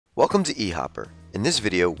Welcome to eHopper. In this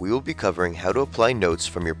video, we will be covering how to apply notes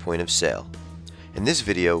from your point of sale. In this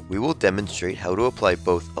video, we will demonstrate how to apply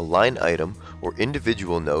both a line item or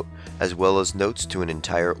individual note as well as notes to an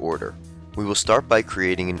entire order. We will start by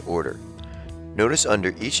creating an order. Notice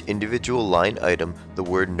under each individual line item, the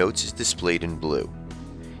word notes is displayed in blue.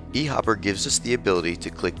 eHopper gives us the ability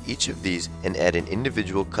to click each of these and add an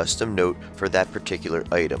individual custom note for that particular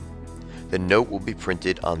item. The note will be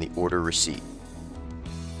printed on the order receipt.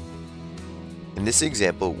 In this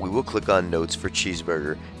example, we will click on Notes for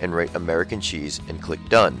Cheeseburger and write American Cheese and click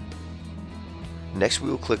Done. Next, we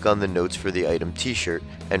will click on the notes for the item T-shirt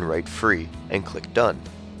and write Free and click Done.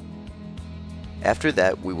 After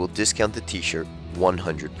that, we will discount the T-shirt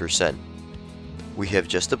 100%. We have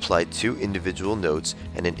just applied two individual notes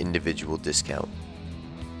and an individual discount.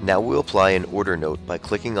 Now we'll apply an order note by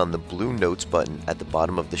clicking on the blue Notes button at the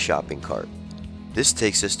bottom of the shopping cart. This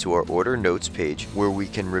takes us to our Order Notes page where we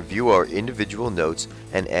can review our individual notes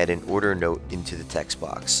and add an order note into the text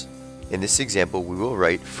box. In this example, we will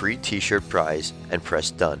write Free T-shirt prize and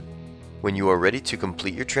press Done. When you are ready to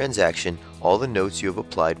complete your transaction, all the notes you have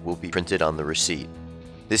applied will be printed on the receipt.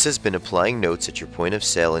 This has been Applying Notes at your point of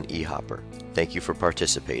sale in eHopper. Thank you for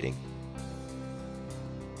participating.